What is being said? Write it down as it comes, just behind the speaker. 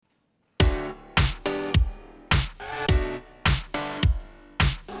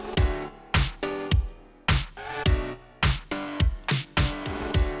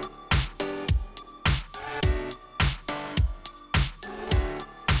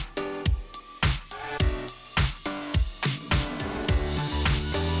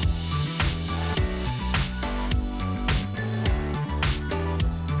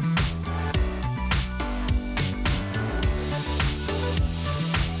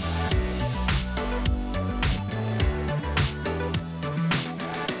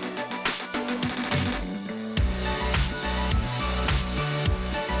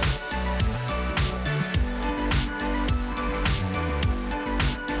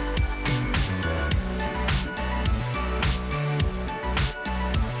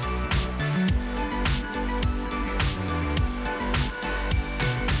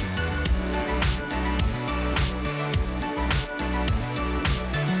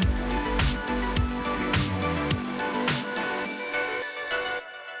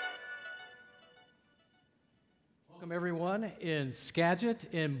in Skagit,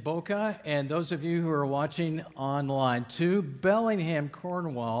 in Boca, and those of you who are watching online, to Bellingham,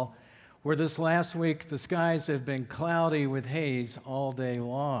 Cornwall, where this last week the skies have been cloudy with haze all day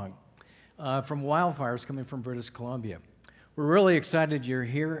long from wildfires coming from British Columbia. We're really excited you're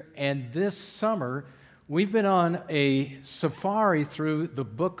here, and this summer we've been on a safari through the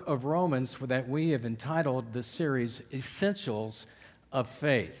book of Romans that we have entitled the series Essentials of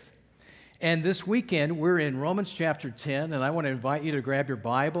Faith. And this weekend, we're in Romans chapter 10, and I want to invite you to grab your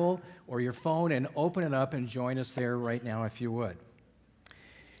Bible or your phone and open it up and join us there right now, if you would.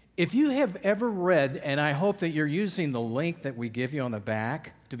 If you have ever read, and I hope that you're using the link that we give you on the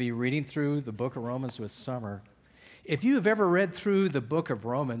back to be reading through the book of Romans with Summer, if you have ever read through the book of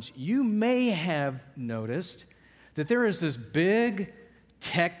Romans, you may have noticed that there is this big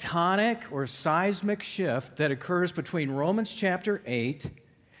tectonic or seismic shift that occurs between Romans chapter 8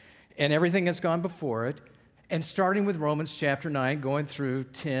 and everything that's gone before it, and starting with Romans chapter 9, going through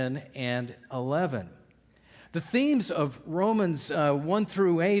 10 and 11. The themes of Romans 1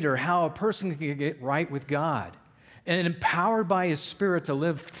 through 8 are how a person can get right with God and empowered by His Spirit to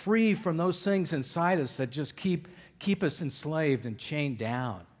live free from those things inside us that just keep us enslaved and chained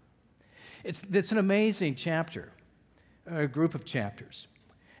down. It's an amazing chapter, a group of chapters.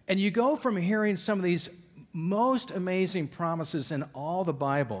 And you go from hearing some of these most amazing promises in all the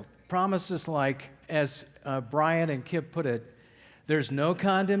Bible, promises like, as Brian and Kip put it, there's no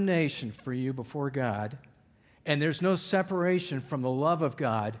condemnation for you before God, and there's no separation from the love of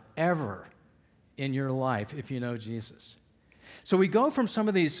God ever in your life if you know Jesus. So we go from some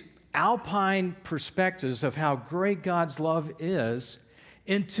of these alpine perspectives of how great God's love is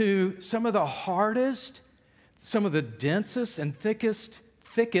into some of the hardest, some of the densest and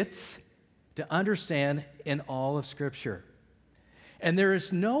thickets to understand in all of Scripture. And there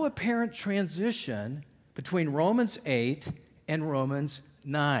is no apparent transition between Romans 8 and Romans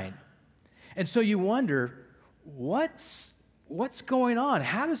 9. And so you wonder, what's going on?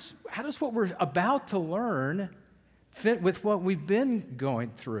 How does what we're about to learn fit with what we've been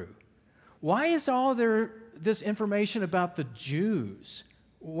going through? Why is all this information about the Jews?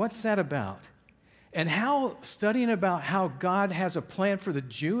 What's that about? And how studying about how God has a plan for the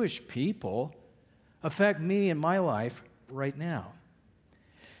Jewish people affect me in my life right now?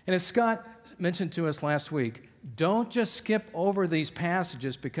 And as Scott mentioned to us last week, don't just skip over these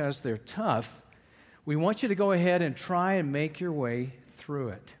passages because they're tough. We want you to go ahead and try and make your way through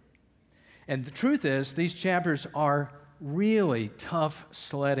it. And the truth is, these chapters are really tough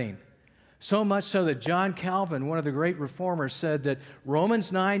sledding. So much so that John Calvin, one of the great reformers, said that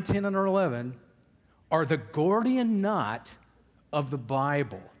Romans 9, 10, and 11 are the Gordian knot of the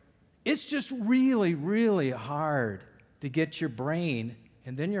Bible. It's just really, really hard to get your brain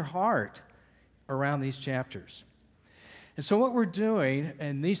and then your heart around these chapters. And so what we're doing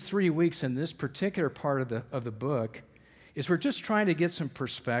in these 3 weeks in this particular part of the book is we're just trying to get some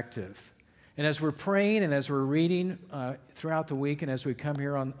perspective. And as we're praying and as we're reading throughout the week and as we come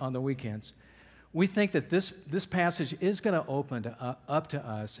here on the weekends, we think that this passage is going to open up to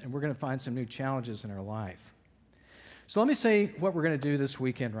us, and we're going to find some new challenges in our life. So let me say what we're going to do this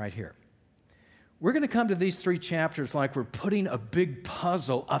weekend right here. We're going to come to these 3 chapters like we're putting a big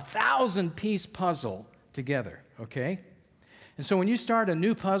puzzle, a 1,000-piece puzzle together, okay? And so when you start a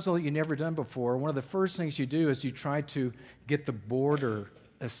new puzzle that you've never done before, one of the first things you do is you try to get the border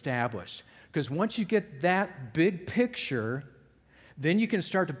established. Because once you get that big picture, then you can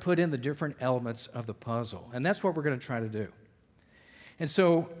start to put in the different elements of the puzzle. And that's what we're going to try to do. And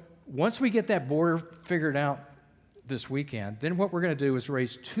so once we get that border figured out this weekend, then what we're going to do is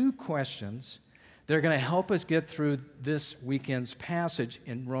raise 2 questions that are going to help us get through this weekend's passage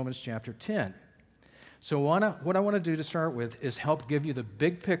in Romans chapter 10. So what I want to do to start with is help give you the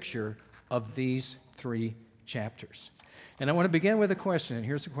big picture of these 3 chapters. And I want to begin with a question, and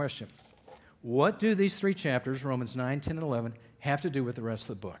here's the question. What do these 3 chapters, Romans 9, 10, and 11, have to do with the rest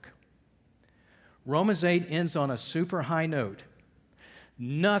of the book? Romans 8 ends on a super high note.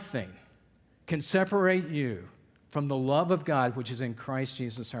 Nothing can separate you from the love of God which is in Christ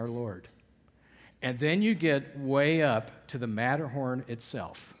Jesus our Lord. And then you get way up to the Matterhorn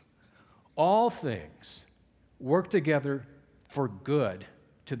itself. All things work together for good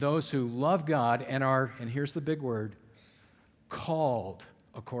to those who love God and are, and here's the big word, called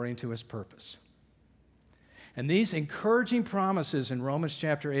according to His purpose. And these encouraging promises in Romans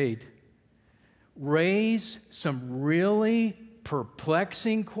chapter 8 raise some really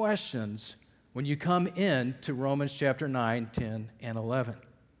perplexing questions when you come into Romans chapter 9, 10, and 11.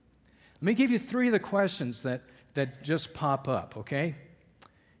 Let me give you 3 of the questions that just pop up, okay?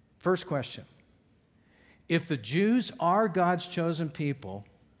 First question. If the Jews are God's chosen people,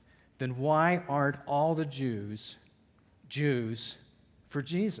 then why aren't all the Jews for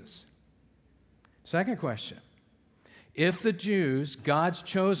Jesus? Second question. If the Jews, God's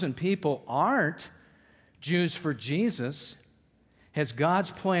chosen people, aren't Jews for Jesus, has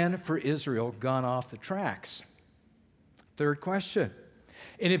God's plan for Israel gone off the tracks? Third question.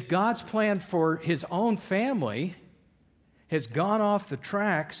 And if God's plan for his own family has gone off the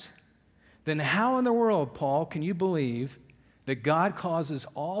tracks, then how in the world, Paul, can you believe that God causes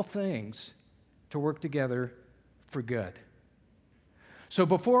all things to work together for good? So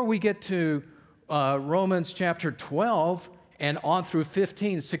before we get to Romans chapter 12 and on through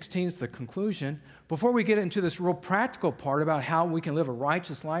 15, 16 is the conclusion, before we get into this real practical part about how we can live a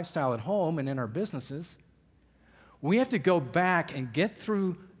righteous lifestyle at home and in our businesses, we have to go back and get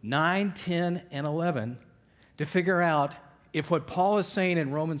through 9, 10, and 11 to figure out if what Paul is saying in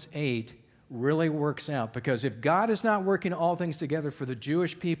Romans 8 really works out. Because if God is not working all things together for the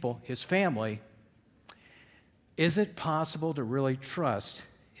Jewish people, his family, is it possible to really trust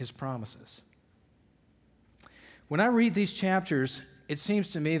his promises? When I read these chapters, it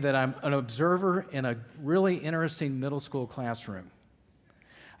seems to me that I'm an observer in a really interesting middle school classroom.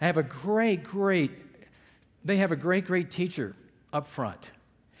 They have a great teacher up front.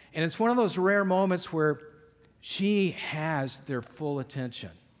 And it's one of those rare moments where she has their full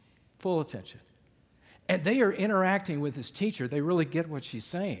attention. And they are interacting with this teacher. They really get what she's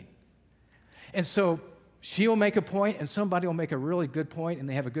saying. And so she'll make a point, and somebody will make a really good point, and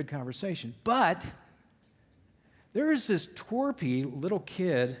they have a good conversation. But there is this twerpy little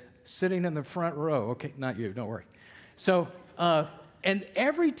kid sitting in the front row. Okay, not you, don't worry. So, and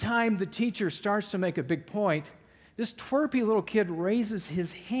every time the teacher starts to make a big point, this twerpy little kid raises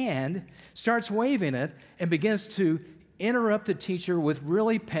his hand, starts waving it, and begins to interrupt the teacher with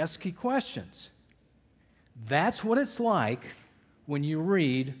really pesky questions. That's what it's like when you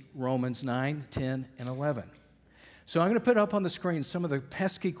read Romans 9, 10, and 11. So I'm going to put up on the screen some of the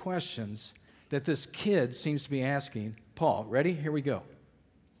pesky questions that this kid seems to be asking Paul. Ready? Here we go.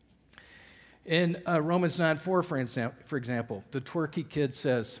 In Romans 9, 4, for example, the twerky kid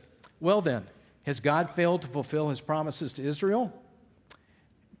says, well then, has God failed to fulfill his promises to Israel?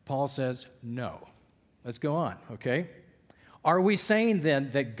 Paul says, no. Let's go on, okay? Are we saying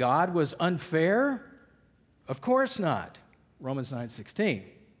then that God was unfair? Of course not. Romans 9:16.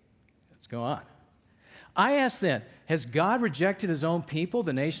 Let's go on. I ask then, has God rejected his own people,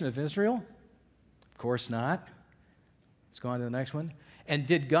 the nation of Israel? Of course not. Let's go on to the next one. And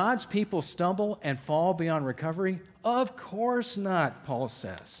did God's people stumble and fall beyond recovery? Of course not, Paul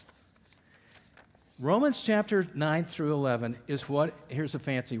says. Romans chapter 9 through 11 is what, here's a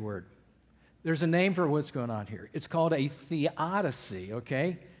fancy word. There's a name for what's going on here. It's called a theodicy,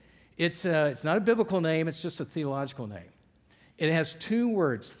 okay? It's not a biblical name, it's just a theological name. It has two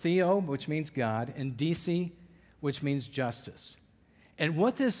words, theo, which means God, and disi, which means justice. And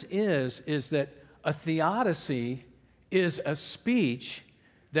what this is that a theodicy is a speech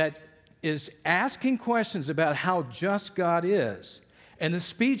that is asking questions about how just God is. And the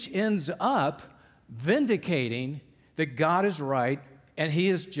speech ends up vindicating that God is right, and he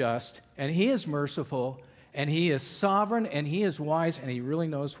is just, and he is merciful, and he is sovereign, and he is wise, and he really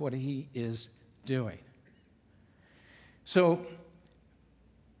knows what he is doing. So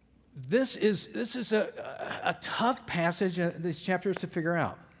this is a tough passage, these chapters to figure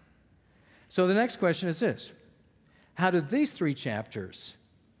out. So the next question is this. How do these three chapters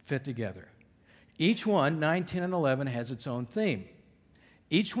fit together? Each one, 9, 10, and 11, has its own theme.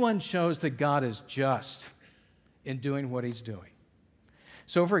 Each one shows that God is just in doing what he's doing.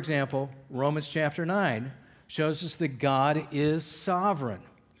 So, for example, Romans chapter 9 shows us that God is sovereign.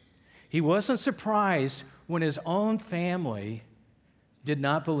 He wasn't surprised when his own family did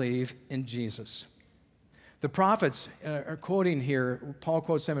not believe in Jesus. The prophets are quoting here, Paul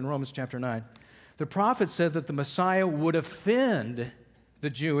quotes them in Romans chapter 9. The prophets said that the Messiah would offend the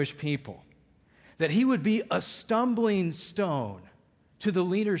Jewish people, that he would be a stumbling stone to the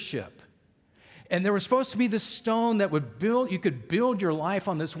leadership. And there was supposed to be this stone that would you could build your life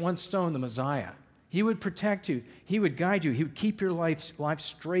on this one stone, the Messiah. He would protect you. He would guide you. He would keep your life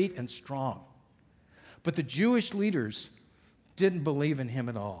straight and strong. But the Jewish leaders didn't believe in him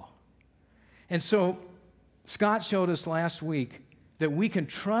at all. And so Scott showed us last week that we can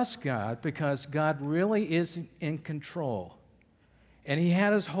trust God because God really is in control. And he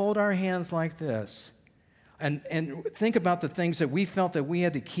had us hold our hands like this and think about the things that we felt that we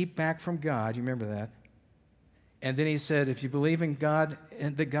had to keep back from God. You remember that? And then he said, if you believe in God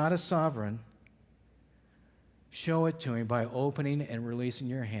and that God is sovereign, Show it to him by opening and releasing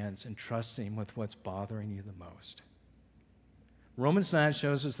your hands and trusting him with what's bothering you the most. Romans 9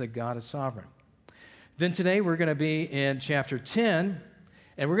 shows us that God is sovereign. Then today we're going to be in chapter 10,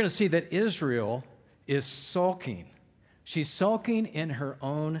 and we're going to see that Israel is sulking. She's sulking in her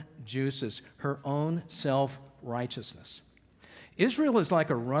own juices, her own self-righteousness. Israel is like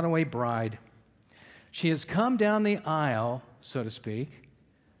a runaway bride. She has come down the aisle, so to speak,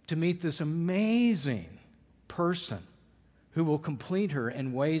 to meet this amazing person who will complete her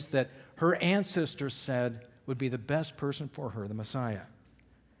in ways that her ancestors said would be the best person for her, the Messiah.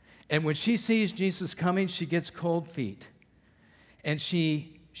 And when she sees Jesus coming, she gets cold feet, and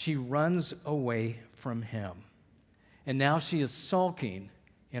she runs away from him. And now she is sulking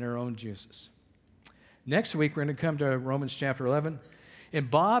in her own juices. Next week, we're going to come to Romans chapter 11,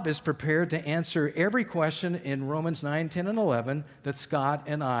 and Bob is prepared to answer every question in Romans 9, 10, and 11 that Scott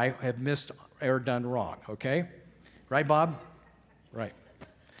and I have missed or done wrong, okay? Right, Bob? Right.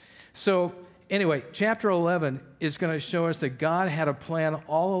 So, anyway, chapter 11 is going to show us that God had a plan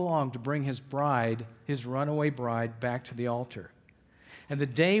all along to bring his bride, his runaway bride, back to the altar. And the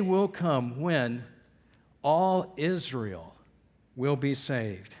day will come when all Israel will be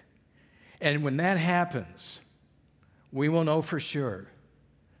saved. And when that happens, we will know for sure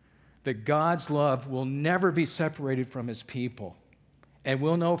that God's love will never be separated from his people. And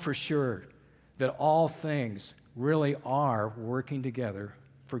we'll know for sure that all things really are working together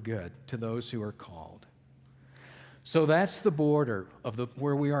for good to those who are called. So that's the border of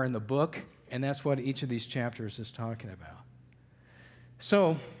where we are in the book, and that's what each of these chapters is talking about.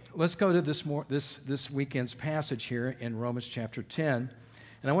 So let's go to this weekend's passage here in Romans chapter 10.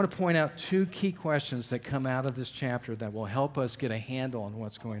 And I want to point out two key questions that come out of this chapter that will help us get a handle on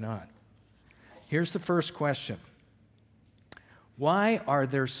what's going on. Here's the first question. Why are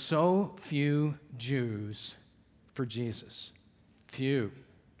there so few Jews for Jesus? Few.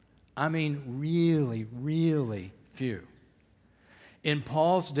 I mean, really, really few. In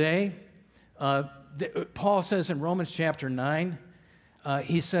Paul's day, Paul says in Romans chapter 9,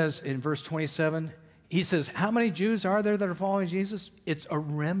 he says in verse 27, he says, how many Jews are there that are following Jesus? It's a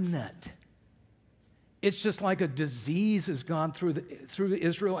remnant. It's just like a disease has gone through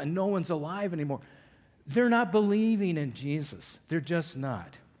Israel and no one's alive anymore. They're not believing in Jesus. They're just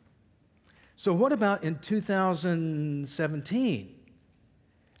not. So what about in 2017?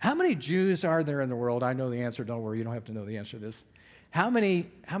 How many Jews are there in the world? I know the answer. Don't worry. You don't have to know the answer to this. How many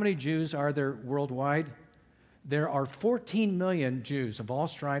Jews are there worldwide? There are 14 million Jews of all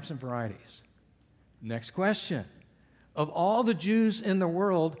stripes and varieties. Next question. Of all the Jews in the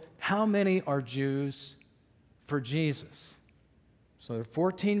world, how many are Jews for Jesus? So there are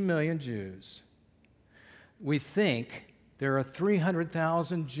 14 million Jews. We think there are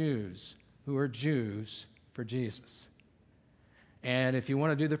 300,000 Jews who are Jews for Jesus. And if you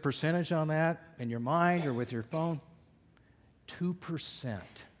want to do the percentage on that in your mind or with your phone, 2%.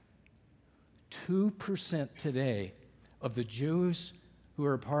 2% today of the Jews who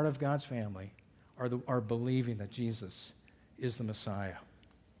are a part of God's family are believing that Jesus is the Messiah.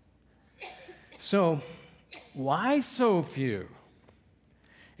 So, why so few?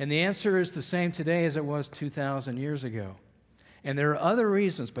 And the answer is the same today as it was 2,000 years ago. And there are other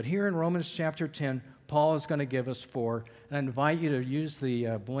reasons, but here in Romans chapter 10, Paul is going to give us 4. And I invite you to use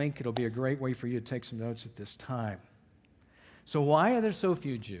the blink. It'll be a great way for you to take some notes at this time. So why are there so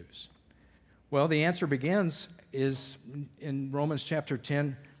few Jews? Well, the answer is in Romans chapter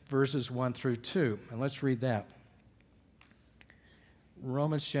 10, verses 1 through 2. And let's read that.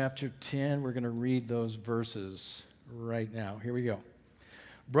 Romans chapter 10, we're going to read those verses right now. Here we go.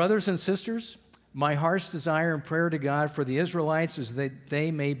 Brothers and sisters, my heart's desire and prayer to God for the Israelites is that they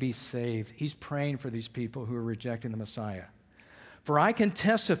may be saved. He's praying for these people who are rejecting the Messiah. For I can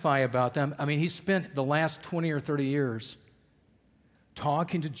testify about them. I mean, he spent the last 20 or 30 years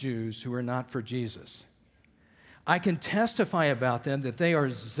talking to Jews who are not for Jesus. I can testify about them that they are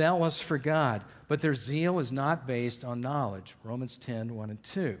zealous for God, but their zeal is not based on knowledge. Romans 10, 1 and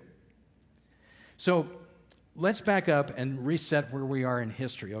 2. So let's back up and reset where we are in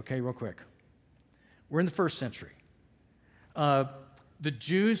history, okay, real quick. We're in the first century. The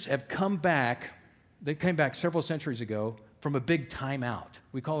Jews have come back. They came back several centuries ago from a big timeout.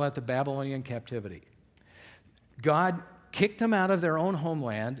 We call that the Babylonian captivity. God kicked them out of their own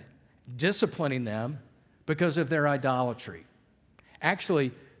homeland, disciplining them because of their idolatry.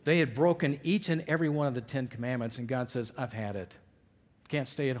 Actually, they had broken each and every one of the 10 commandments, and God says, I've had it. Can't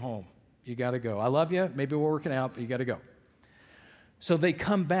stay at home. You got to go. I love you. Maybe we're working out, but you got to go. So they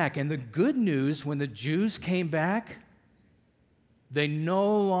come back, and the good news, when the Jews came back, they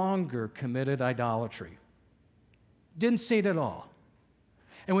no longer committed idolatry. Didn't see it at all.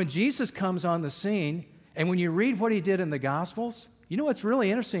 And when Jesus comes on the scene, and when you read what he did in the Gospels, you know what's really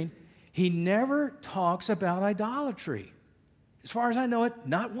interesting? He never talks about idolatry. As far as I know it,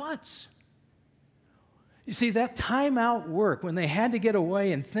 not once. You see, that time-out work, when they had to get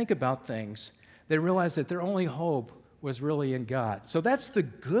away and think about things, they realized that their only hope was really in God. So that's the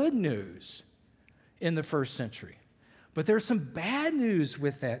good news in the first century. But there's some bad news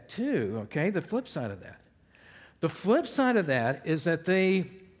with that too, okay? The flip side of that. The flip side of that is that they,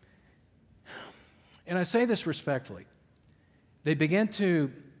 and I say this respectfully, they began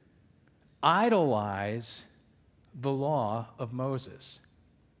to idolize the law of Moses.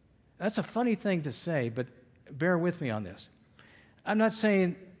 That's a funny thing to say, but bear with me on this. I'm not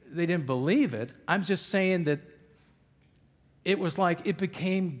saying they didn't believe it. I'm just saying that it was like it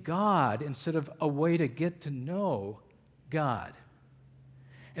became God instead of a way to get to know God.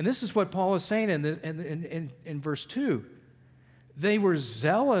 And this is what Paul is saying in verse 2. They were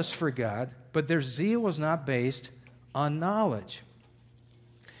zealous for God, but their zeal was not based on knowledge.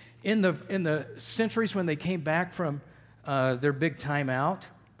 In the centuries when they came back from their big time out,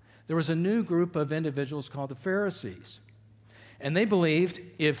 there was a new group of individuals called the Pharisees. And they believed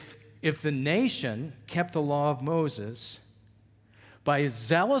if the nation kept the law of Moses, by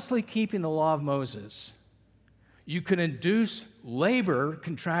zealously keeping the law of Moses, you could induce labor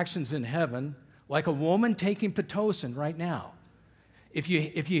contractions in heaven like a woman taking Pitocin right now. If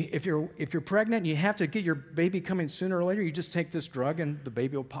you're pregnant and you have to get your baby coming sooner or later, you just take this drug and the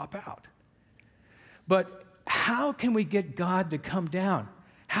baby will pop out. But how can we get God to come down?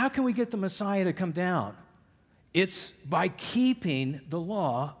 How can we get the Messiah to come down? It's by keeping the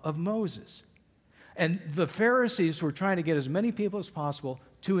law of Moses. And the Pharisees were trying to get as many people as possible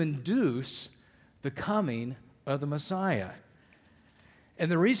to induce the coming of the Messiah. And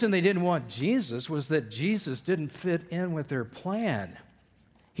the reason they didn't want Jesus was that Jesus didn't fit in with their plan.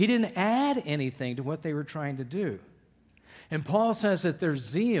 He didn't add anything to what they were trying to do. And Paul says that their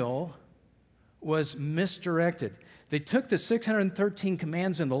zeal was misdirected. They took the 613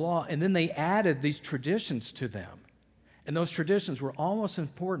 commands in the law and then they added these traditions to them. And those traditions were almost as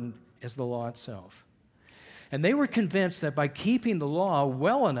important as the law itself. And they were convinced that by keeping the law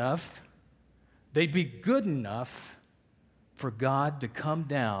well enough, they'd be good enough for God to come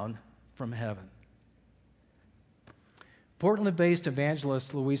down from heaven. Portland-based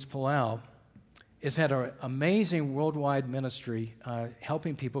evangelist Luis Palau has had an amazing worldwide ministry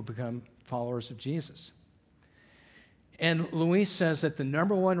helping people become followers of Jesus. And Luis says that the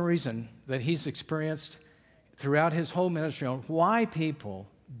number one reason that he's experienced throughout his whole ministry on why people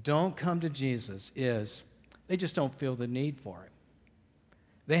don't come to Jesus is they just don't feel the need for him.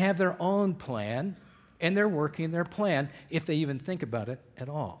 They have their own plan, and they're working their plan if they even think about it at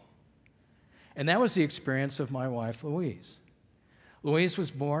all. And that was the experience of my wife, Louise. Louise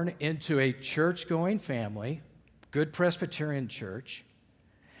was born into a church-going family, good Presbyterian church,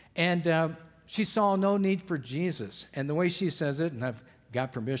 and she saw no need for Jesus. And the way she says it, and I've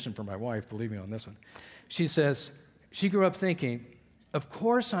got permission from my wife, believe me on this one, she says, she grew up thinking, of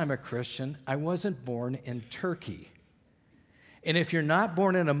course I'm a Christian. I wasn't born in Turkey. And if you're not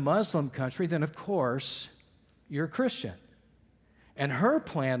born in a Muslim country, then of course you're a Christian. And her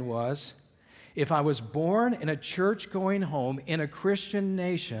plan was, if I was born in a church-going home in a Christian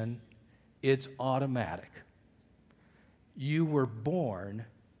nation, it's automatic. You were born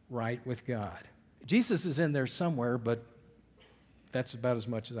right with God. Jesus is in there somewhere, but that's about as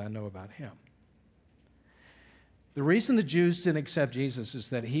much as I know about him. The reason the Jews didn't accept Jesus is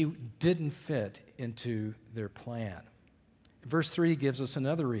that he didn't fit into their plan. Verse 3 gives us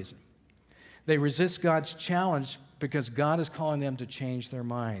another reason. They resist God's challenge because God is calling them to change their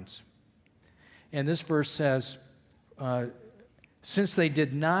minds. And this verse says, since they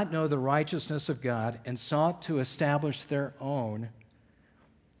did not know the righteousness of God and sought to establish their own,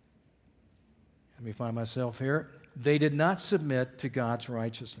 let me find myself here, they did not submit to God's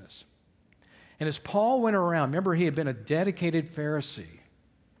righteousness. And as Paul went around, remember he had been a dedicated Pharisee,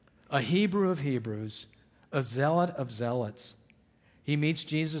 a Hebrew of Hebrews, a zealot of zealots. He meets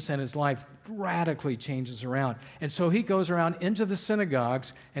Jesus and his life radically changes around. And so he goes around into the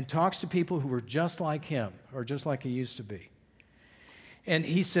synagogues and talks to people who were just like him or just like he used to be. And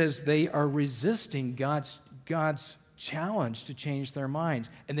he says they are resisting God's challenge to change their minds.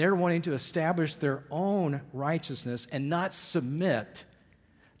 And they're wanting to establish their own righteousness and not submit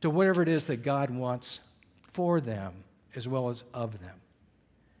to whatever it is that God wants for them as well as of them.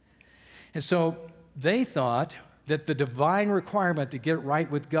 And so they thought that the divine requirement to get right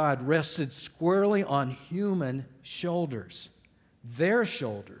with God rested squarely on human shoulders, their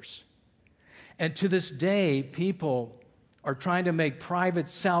shoulders. And to this day, people are trying to make private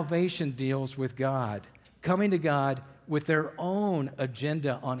salvation deals with God, coming to God with their own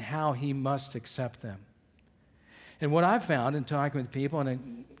agenda on how he must accept them. And what I've found in talking with people,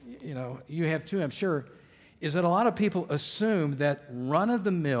 and you have too, I'm sure, is that a lot of people assume that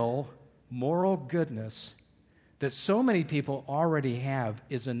run-of-the-mill moral goodness that so many people already have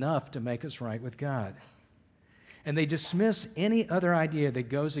is enough to make us right with God. And they dismiss any other idea that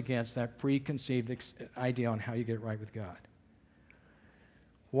goes against that preconceived idea on how you get right with God.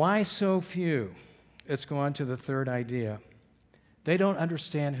 Why so few? Let's go on to the third idea. They don't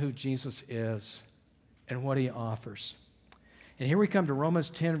understand who Jesus is and what he offers. And here we come to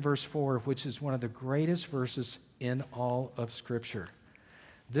Romans 10, verse 4, which is one of the greatest verses in all of Scripture.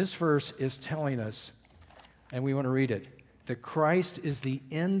 This verse is telling us, and we want to read it, that Christ is the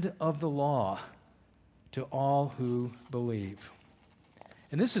end of the law to all who believe.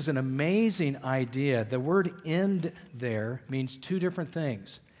 And this is an amazing idea. The word end there means two different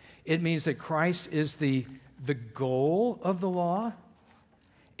things. It means that Christ is the goal of the law,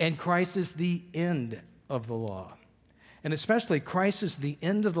 and Christ is the end of the law. And especially, Christ is the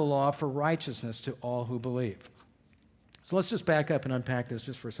end of the law for righteousness to all who believe. So let's just back up and unpack this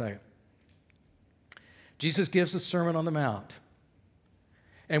just for a second. Jesus gives the Sermon on the Mount.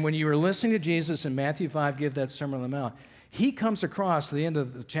 And when you were listening to Jesus in Matthew 5 give that Sermon on the Mount, he comes across the end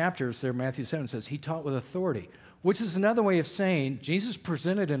of the chapters there, Matthew 7 says, he taught with authority, which is another way of saying Jesus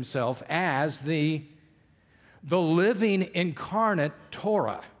presented himself as the living incarnate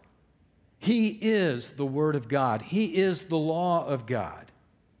Torah. He is the Word of God. He is the law of God.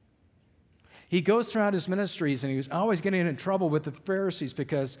 He goes throughout his ministries, and he was always getting in trouble with the Pharisees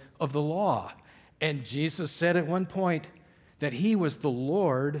because of the law. And Jesus said at one point that he was the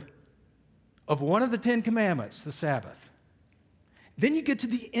Lord of one of the 10 commandments, the Sabbath. Then you get to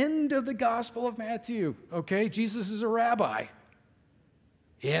the end of the Gospel of Matthew, okay? Jesus is a rabbi.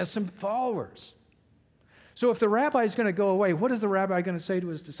 He has some followers. So if the rabbi is going to go away, what is the rabbi going to say to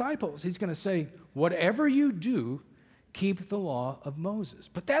his disciples? He's going to say, whatever you do, keep the law of Moses.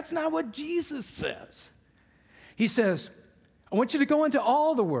 But that's not what Jesus says. He says, I want you to go into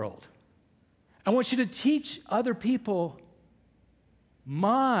all the world. I want you to teach other people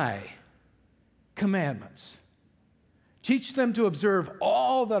my commandments. Teach them to observe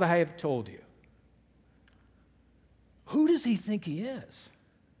all that I have told you. Who does he think he is?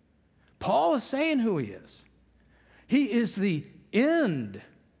 Paul is saying who he is. He is the end.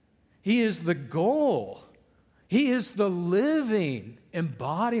 He is the goal. He is the living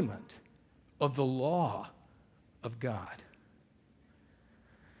embodiment of the law of God.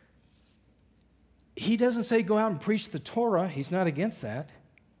 He doesn't say go out and preach the Torah. He's not against that.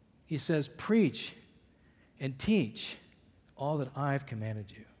 He says preach and teach all that I've commanded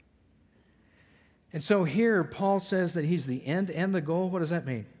you. And so here Paul says that he's the end and the goal. What does that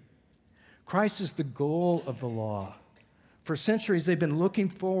mean? Christ is the goal of the law. For centuries, they've been looking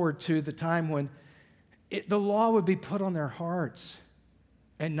forward to the time when the law would be put on their hearts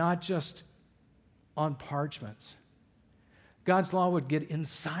and not just on parchments. God's law would get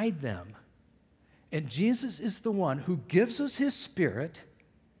inside them. And Jesus is the one who gives us his Spirit,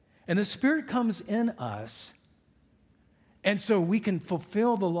 and the Spirit comes in us, and so we can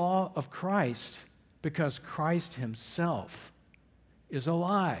fulfill the law of Christ because Christ himself is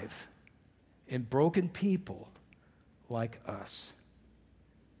alive in broken people like us.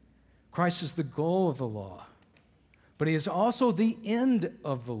 Christ is the goal of the law, but he is also the end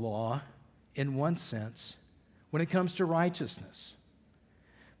of the law in one sense when it comes to righteousness.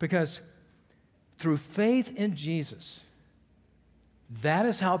 Because through faith in Jesus, that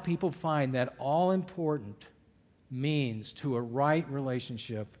is how people find that all-important means to a right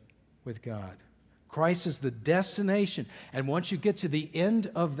relationship with God. Christ is the destination, and once you get to the end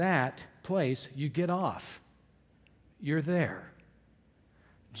of that place, you get off. You're there.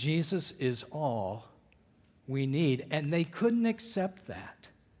 Jesus is all we need, and they couldn't accept that.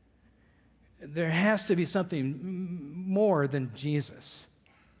 There has to be something more than Jesus.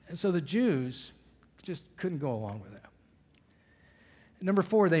 And so the Jews just couldn't go along with that. Number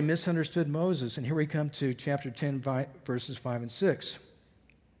 4, they misunderstood Moses, and here we come to chapter 10, verses 5 and 6.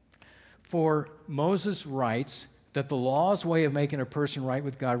 For Moses writes that the law's way of making a person right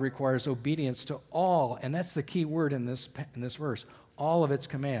with God requires obedience to all, and that's the key word in this verse, all of its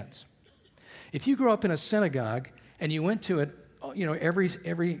commands. If you grew up in a synagogue and you went to it,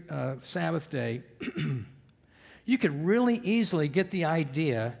 every Sabbath day, you could really easily get the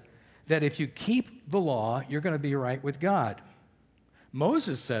idea that if you keep the law, you're going to be right with God.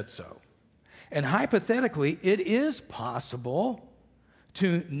 Moses said so. And hypothetically, it is possible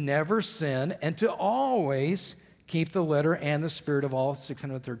to never sin, and to always keep the letter and the spirit of all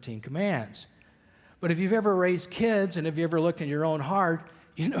 613 commands. But if you've ever raised kids and if you ever looked in your own heart,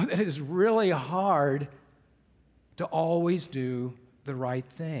 you know that it's really hard to always do the right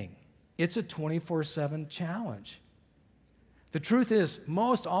thing. It's a 24/7 challenge. The truth is,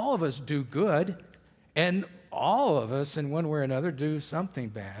 most all of us do good, and all of us, in one way or another, do something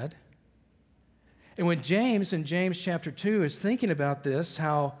bad. And when James, in James chapter 2, is thinking about this,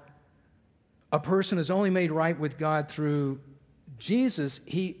 how a person is only made right with God through Jesus,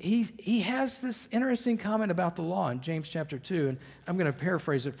 he has this interesting comment about the law in James chapter 2, and I'm going to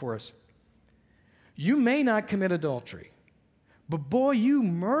paraphrase it for us. You may not commit adultery, but boy, you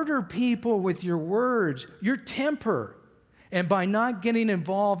murder people with your words, your temper, and by not getting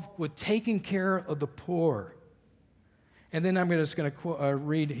involved with taking care of the poor. And then I'm just going to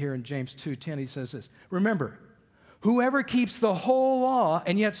read here in James 2:10. He says this, remember, whoever keeps the whole law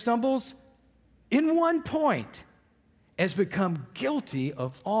and yet stumbles in one point has become guilty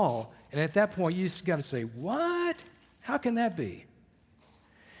of all. And at that point, you just got to say, what? How can that be?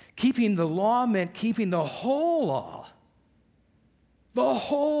 Keeping the law meant keeping the whole law. The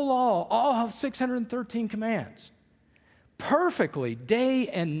whole law, all 613 commands, perfectly, day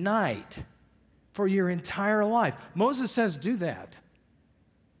and night, for your entire life. Moses says, do that,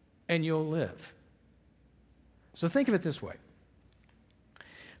 and you'll live. So think of it this way.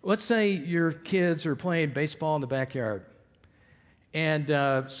 Let's say your kids are playing baseball in the backyard.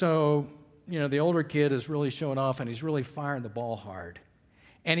 And so, the older kid is really showing off, and he's really firing the ball hard.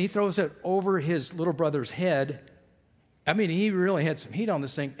 And he throws it over his little brother's head. I mean, he really had some heat on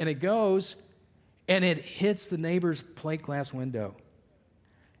this thing. And it goes, and it hits the neighbor's plate glass window.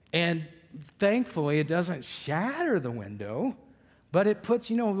 And thankfully, it doesn't shatter the window, but it puts,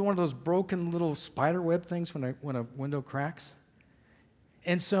 one of those broken little spider web things when a window cracks.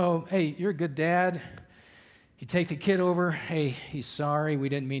 And so, hey, you're a good dad. You take the kid over. Hey, he's sorry. We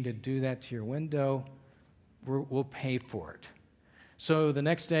didn't mean to do that to your window. We'll pay for it. So the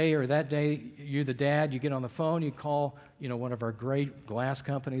next day or that day, you're the dad. You get on the phone. You call, one of our great glass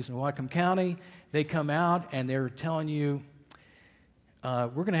companies in Whatcom County. They come out, and they're telling you, we're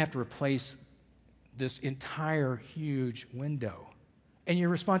going to have to replace this entire huge window. And your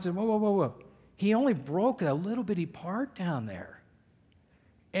response is, whoa. He only broke a little bitty part down there.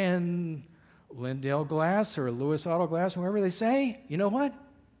 And Lindale Glass or Lewis Auto Glass, whoever they say, you know what?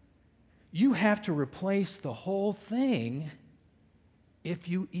 You have to replace the whole thing if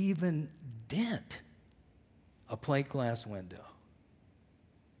you even dent a plate glass window.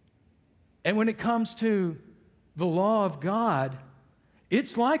 And when it comes to the law of God,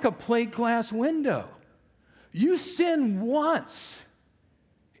 it's like a plate glass window. You sin once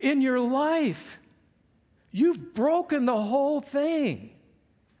in your life, you've broken the whole thing.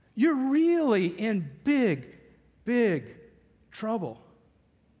 You're really in big, big trouble.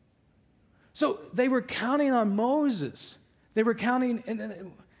 So they were counting on Moses. They were counting,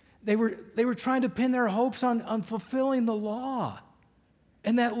 and they were trying to pin their hopes on fulfilling the law.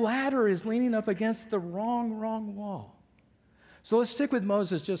 And that ladder is leaning up against the wrong wall. So let's stick with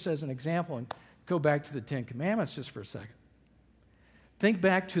Moses just as an example and go back to the Ten Commandments just for a second. Think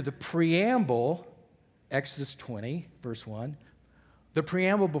back to the preamble, Exodus 20, verse 1. The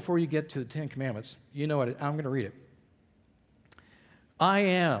preamble before you get to the Ten Commandments. You know what? I'm going to read it. I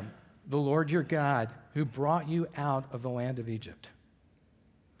am the Lord your God who brought you out of the land of Egypt.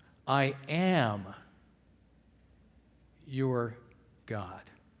 I am your God.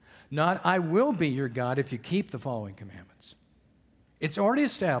 Not I will be your God if you keep the following commandments. It's already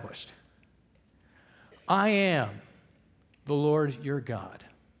established. I am the Lord your God.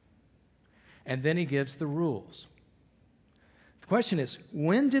 And then he gives the rules. The question is,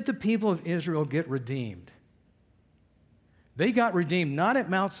 when did the people of Israel get redeemed? They got redeemed not at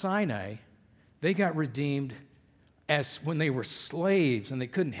Mount Sinai. They got redeemed as when they were slaves and they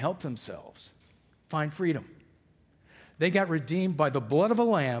couldn't help themselves find freedom. They got redeemed by the blood of a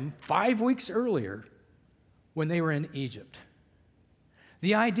lamb 5 weeks earlier when they were in Egypt.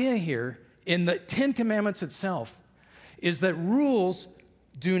 The idea here in the Ten Commandments itself is that rules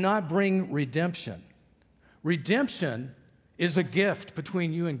do not bring redemption. Redemption is a gift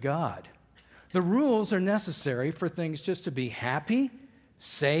between you and God. The rules are necessary for things just to be happy,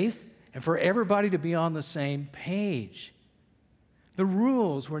 safe, and for everybody to be on the same page. The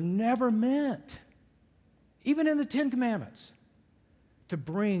rules were never meant, even in the Ten Commandments, to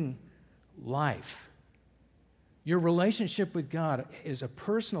bring life. Your relationship with God is a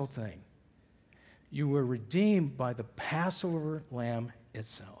personal thing. You were redeemed by the Passover lamb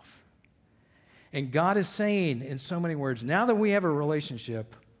itself. And God is saying in so many words, now that we have a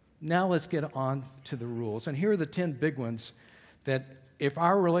relationship, now let's get on to the rules. And here are the 10 big ones that if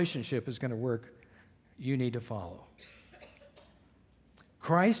our relationship is going to work, you need to follow.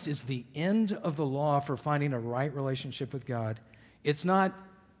 Christ is the end of the law for finding a right relationship with God. It's not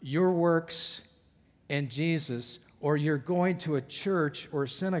your works and Jesus, or you're going to a church or a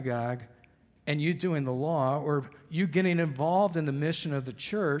synagogue and you doing the law, or you getting involved in the mission of the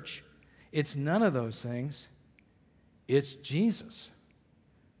church. It's none of those things. It's Jesus,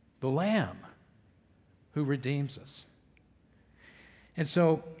 the Lamb, who redeems us. And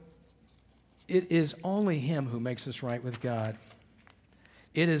so it is only Him who makes us right with God.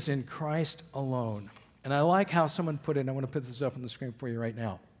 It is in Christ alone. And I like how someone put it, and I want to put this up on the screen for you right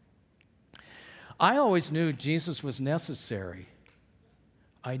now. I always knew Jesus was necessary.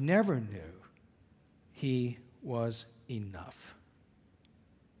 I never knew He was enough.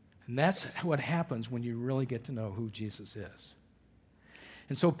 And that's what happens when you really get to know who Jesus is.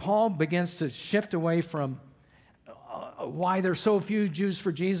 And so Paul begins to shift away from why there's so few Jews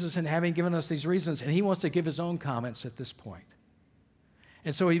for Jesus and having given us these reasons, and he wants to give his own comments at this point.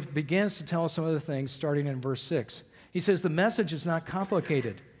 And so he begins to tell us some of the things starting in verse 6. He says, the message is not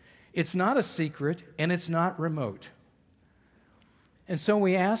complicated. It's not a secret, and it's not remote. And so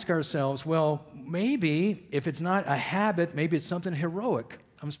we ask ourselves, well, maybe if it's not a habit, maybe it's something heroic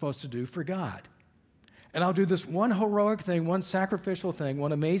I'm supposed to do for God. And I'll do this one heroic thing, one sacrificial thing,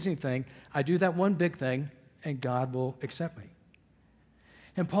 one amazing thing. I do that one big thing, and God will accept me.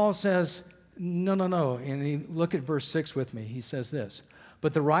 And Paul says, no. And you look at verse 6 with me. He says this,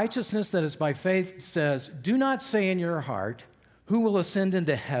 but the righteousness that is by faith says, do not say in your heart, who will ascend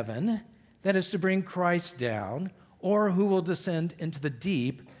into heaven, that is to bring Christ down, or who will descend into the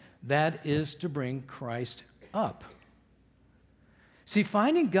deep, that is to bring Christ up. See,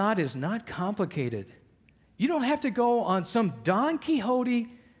 finding God is not complicated. You don't have to go on some Don Quixote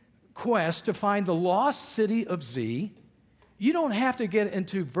quest to find the lost city of Z. You don't have to get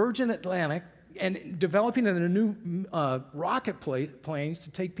into Virgin Atlantic and developing a new rocket planes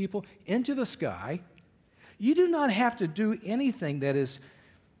to take people into the sky. You do not have to do anything that is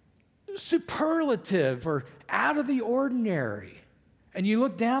superlative or out of the ordinary. And you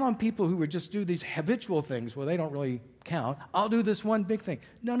look down on people who would just do these habitual things. Well, they don't really count. I'll do this one big thing.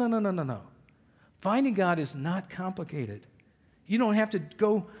 No. Finding God is not complicated. You don't have to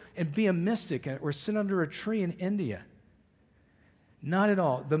go and be a mystic or sit under a tree in India. Not at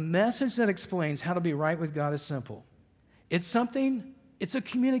all. The message that explains how to be right with God is simple. It's a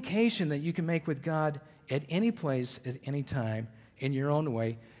communication that you can make with God at any place, at any time, in your own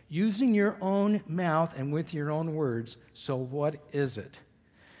way, using your own mouth and with your own words. So what is it?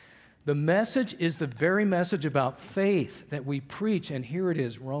 The message is the very message about faith that we preach, and here it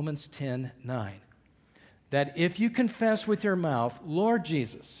is, Romans 10:9. That if you confess with your mouth, Lord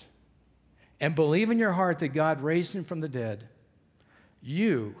Jesus, and believe in your heart that God raised him from the dead,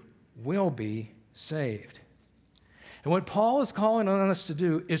 you will be saved. And what Paul is calling on us to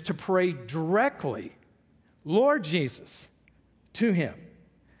do is to pray directly, Lord Jesus, to him.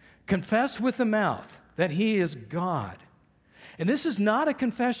 Confess with the mouth that he is God. And this is not a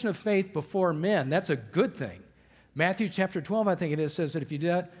confession of faith before men. That's a good thing. Matthew chapter 12, I think it is, says that if you do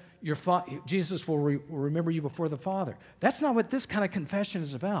that, Jesus will remember you before the Father. That's not what this kind of confession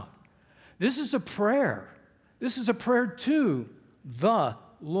is about. This is a prayer. This is a prayer to the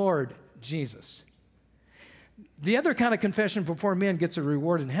Lord Jesus. The other kind of confession before men gets a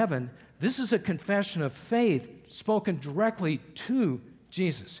reward in heaven. This is a confession of faith spoken directly to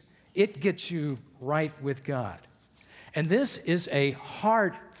Jesus. It gets you right with God. And this is a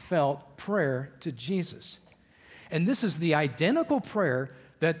heartfelt prayer to Jesus. And this is the identical prayer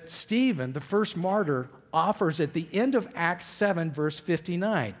that Stephen, the first martyr, offers at the end of Acts 7, verse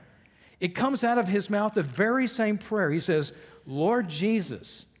 59. It comes out of his mouth the very same prayer. He says, Lord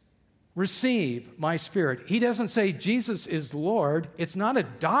Jesus, receive my spirit. He doesn't say Jesus is Lord. It's not a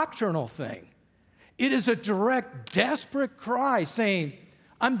doctrinal thing. It is a direct, desperate cry saying,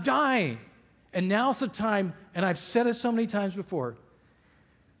 I'm dying. And now's the time, and I've said it so many times before,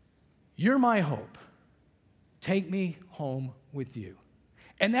 you're my hope. Take me home with you.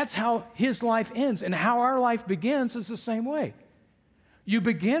 And that's how his life ends. And how our life begins is the same way. You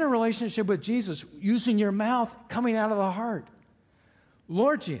begin a relationship with Jesus using your mouth coming out of the heart.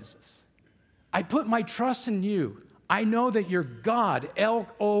 Lord Jesus, I put my trust in you. I know that you're God,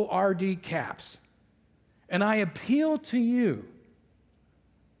 L-O-R-D caps. And I appeal to you.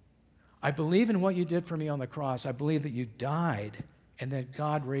 I believe in what you did for me on the cross. I believe that you died and that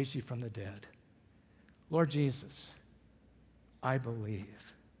God raised you from the dead. Lord Jesus, I believe.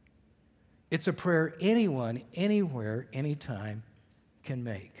 It's a prayer anyone, anywhere, anytime can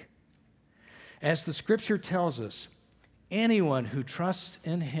make. As the scripture tells us, anyone who trusts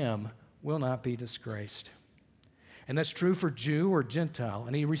in him will not be disgraced. And that's true for Jew or Gentile.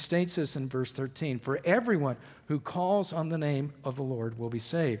 And he restates this in verse 13. For everyone who calls on the name of the Lord will be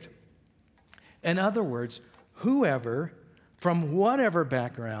saved. In other words, whoever, from whatever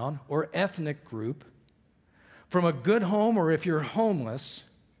background or ethnic group, from a good home or if you're homeless,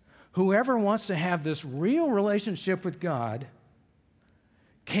 whoever wants to have this real relationship with God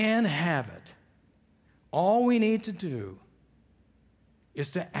can have it. All we need to do is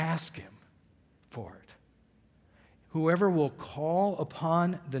to ask him for it. Whoever will call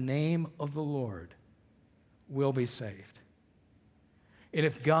upon the name of the Lord will be saved. And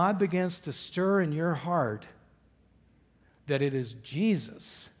if God begins to stir in your heart that it is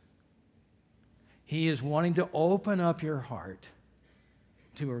Jesus, he is wanting to open up your heart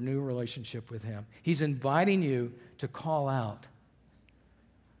to a new relationship with him. He's inviting you to call out,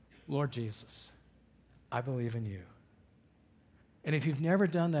 Lord Jesus, I believe in you. And if you've never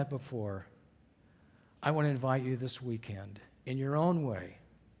done that before, I want to invite you this weekend, in your own way,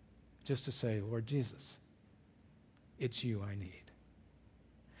 just to say, Lord Jesus, it's you I need.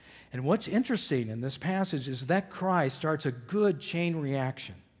 And what's interesting in this passage is that cry starts a good chain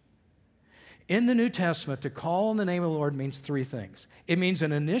reaction. In the New Testament, to call on the name of the Lord means three things. It means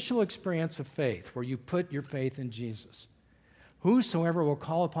an initial experience of faith, where you put your faith in Jesus. Whosoever will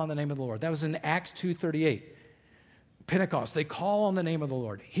call upon the name of the Lord. That was in Acts 2:38. Pentecost, they call on the name of the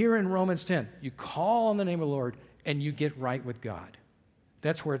Lord. Here in Romans 10, you call on the name of the Lord and you get right with God.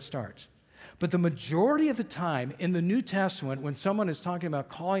 That's where it starts. But the majority of the time in the New Testament, when someone is talking about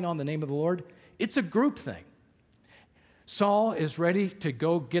calling on the name of the Lord, it's a group thing. Saul is ready to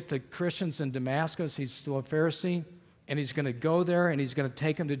go get the Christians in Damascus. He's still a Pharisee, and he's going to go there and he's going to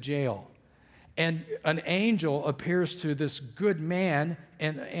take them to jail. And an angel appears to this good man,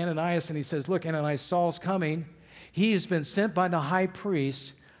 Ananias, and he says, look, Ananias, Saul's coming. He has been sent by the high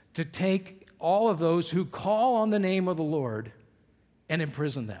priest to take all of those who call on the name of the Lord and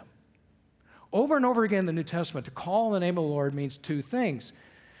imprison them. Over and over again in the New Testament, to call on the name of the Lord means two things.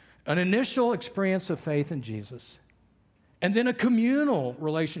 An initial experience of faith in Jesus, and then a communal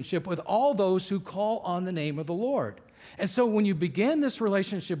relationship with all those who call on the name of the Lord. And so when you begin this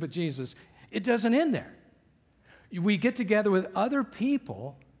relationship with Jesus, it doesn't end there. We get together with other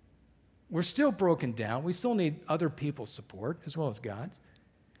people. We're still broken down. We still need other people's support as well as God's.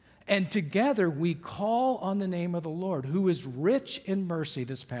 And together we call on the name of the Lord, who is rich in mercy,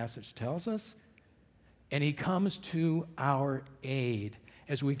 this passage tells us. And he comes to our aid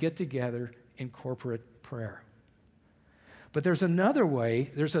as we get together in corporate prayer. But there's another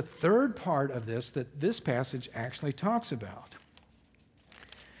way, there's a third part of this that this passage actually talks about.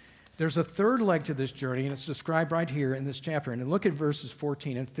 There's a third leg to this journey, and it's described right here in this chapter. And look at verses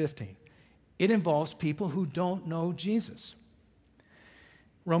 14 and 15. It involves people who don't know Jesus.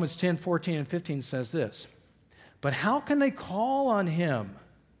 Romans 10, 14, and 15 says this, but how can they call on him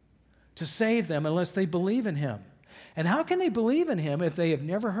to save them unless they believe in him? And how can they believe in him if they have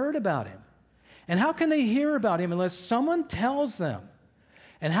never heard about him? And how can they hear about him unless someone tells them?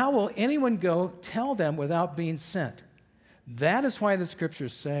 And how will anyone go tell them without being sent? That is why the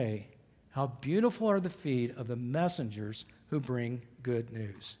scriptures say, how beautiful are the feet of the messengers who bring good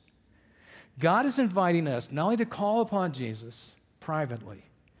news. God is inviting us not only to call upon Jesus privately,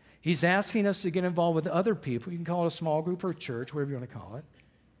 he's asking us to get involved with other people. You can call it a small group or a church, whatever you want to call it.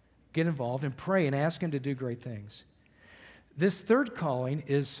 Get involved and pray and ask him to do great things. This third calling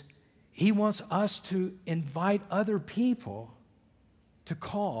is he wants us to invite other people to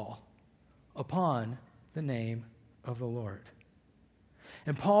call upon the name of the Lord.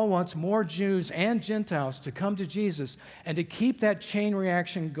 And Paul wants more Jews and Gentiles to come to Jesus and to keep that chain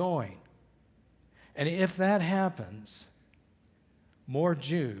reaction going. And if that happens, more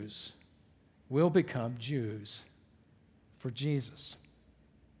Jews will become Jews for Jesus.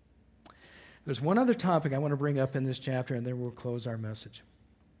 There's one other topic I want to bring up in this chapter, and then we'll close our message.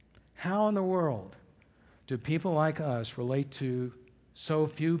 How in the world do people like us relate to so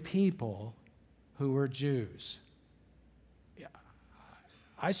few people who are Jews?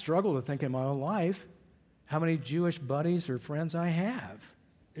 I struggle to think in my own life how many Jewish buddies or friends I have.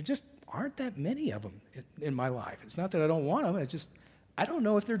 There just aren't that many of them in my life. It's not that I don't want them, it's just I don't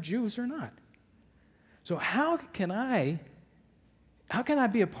know if they're Jews or not. So how can I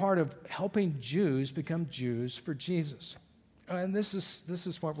be a part of helping Jews become Jews for Jesus? And this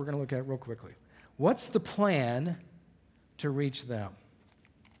is what we're going to look at real quickly. What's the plan to reach them?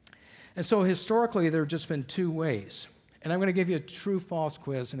 And so historically, there have just been two ways. And I'm going to give you a true-false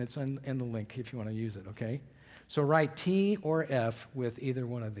quiz, and it's in the link if you want to use it, okay? So write T or F with either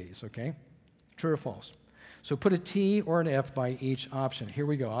one of these, okay? True or false? So put a T or an F by each option. Here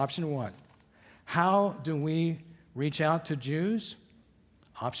we go. Option 1. How do we reach out to Jews?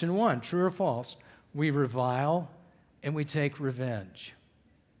 Option 1, true or false? We revile and we take revenge.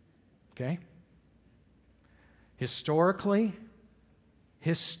 Okay? Historically,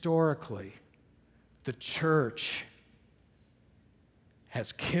 the church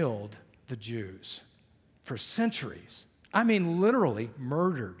has killed the Jews for centuries. I mean, literally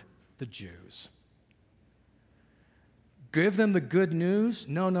murdered the Jews. Give them the good news?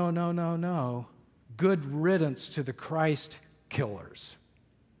 No. Good riddance to the Christ killers.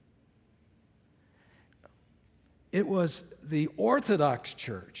 It was the Orthodox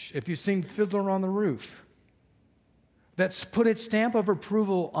Church, if you've seen Fiddler on the Roof, that's put its stamp of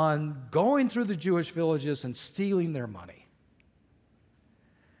approval on going through the Jewish villages and stealing their money.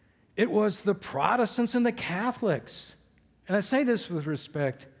 It was the Protestants and the Catholics. And I say this with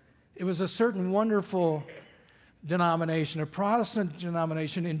respect. It was a certain wonderful denomination, a Protestant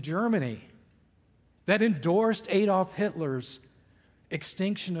denomination in Germany that endorsed Adolf Hitler's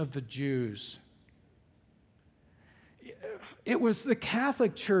extinction of the Jews. It was the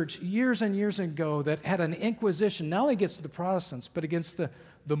Catholic Church years and years ago that had an inquisition, not only against the Protestants, but against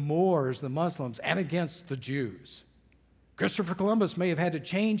the Moors, the Muslims, and against the Jews. Christopher Columbus may have had to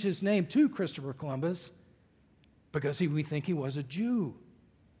change his name to Christopher Columbus because we think he was a Jew.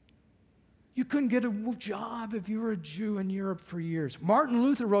 You couldn't get a job if you were a Jew in Europe for years. Martin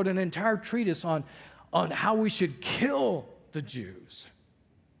Luther wrote an entire treatise on how we should kill the Jews.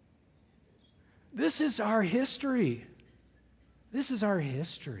 This is our history. This is our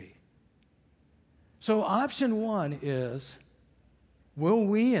history. So option 1 is, will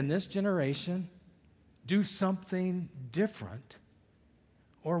we in this generation do something different,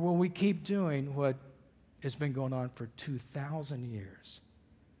 or will we keep doing what has been going on for 2,000 years?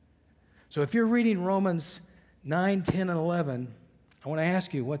 So if you're reading Romans 9, 10, and 11, I want to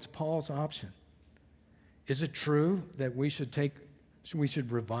ask you, what's Paul's option? Is it true that we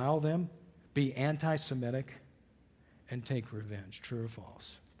should revile them, be anti-Semitic, and take revenge? True or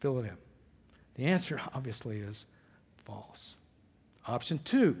false? Fill it in. The answer obviously is false. Option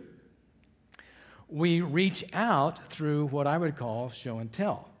 2, we reach out through what I would call show and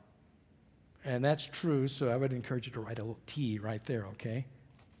tell. And that's true, so I would encourage you to write a little T right there, okay?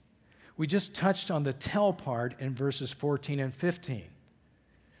 We just touched on the tell part in verses 14 and 15.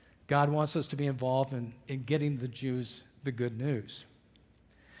 God wants us to be involved in getting the Jews the good news.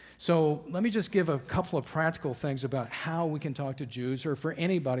 So let me just give a couple of practical things about how we can talk to Jews or for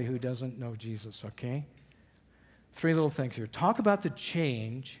anybody who doesn't know Jesus, okay? 3 little things here. Talk about the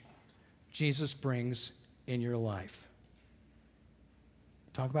change Jesus brings in your life.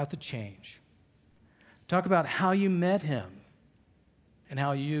 Talk about the change. Talk about how you met him and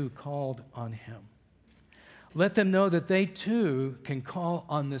how you called on him. Let them know that they too can call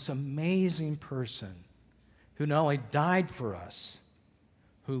on this amazing person who not only died for us,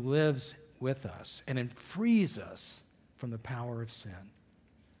 who lives with us and frees us from the power of sin.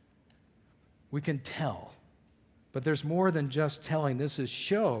 We can tell, but there's more than just telling. This is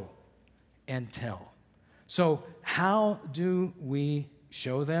show and tell. So how do we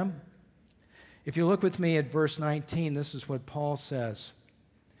show them? If you look with me at verse 19, this is what Paul says.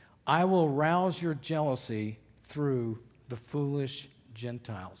 I will rouse your jealousy through the foolish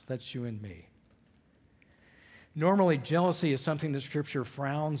Gentiles. That's you and me. Normally, jealousy is something the Scripture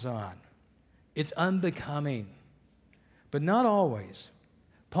frowns on. It's unbecoming, but not always.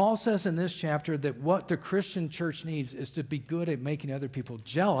 Paul says in this chapter that what the Christian church needs is to be good at making other people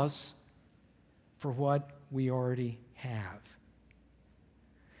jealous for what we already have.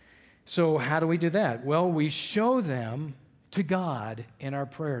 So how do we do that? Well, we show them to God in our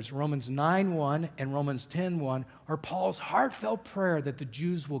prayers. Romans 9:1 and Romans 10:1 are Paul's heartfelt prayer that the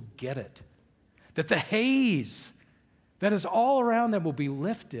Jews will get it, that the haze that is all around them will be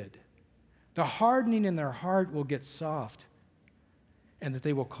lifted, the hardening in their heart will get soft, and that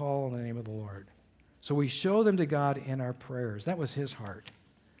they will call on the name of the Lord. So we show them to God in our prayers. That was his heart.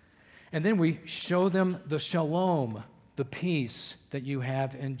 And then we show them the shalom, the peace that you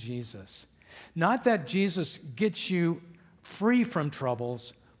have in Jesus. Not that Jesus gets you free from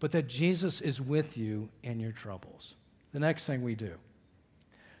troubles, but that Jesus is with you in your troubles. The next thing we do,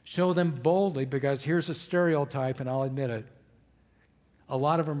 show them boldly, because here's a stereotype, and I'll admit it. A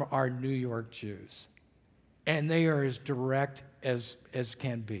lot of them are New York Jews, and they are as direct as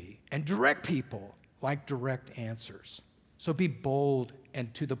can be. And direct people like direct answers. So be bold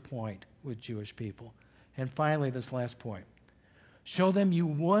and to the point with Jewish people. And finally, this last point. Show them you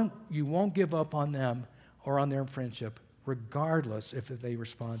won't give up on them or on their friendship, regardless if they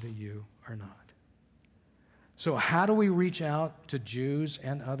respond to you or not. So how do we reach out to Jews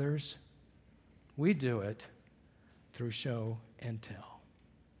and others? We do it through show and tell.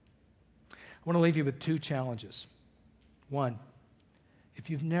 I want to leave you with two challenges. One, if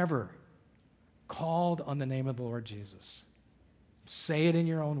you've never called on the name of the Lord Jesus, say it in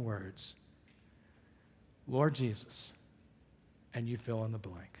your own words. Lord Jesus, and you fill in the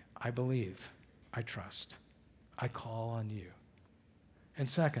blank. I believe, I trust, I call on you. And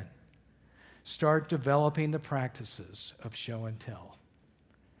second, start developing the practices of show and tell.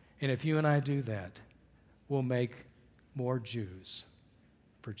 And if you and I do that, we'll make more Jews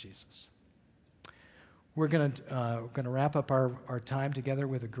for Jesus. We're going to wrap up our time together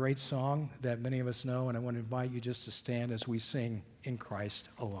with a great song that many of us know, and I want to invite you just to stand as we sing In Christ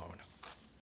Alone.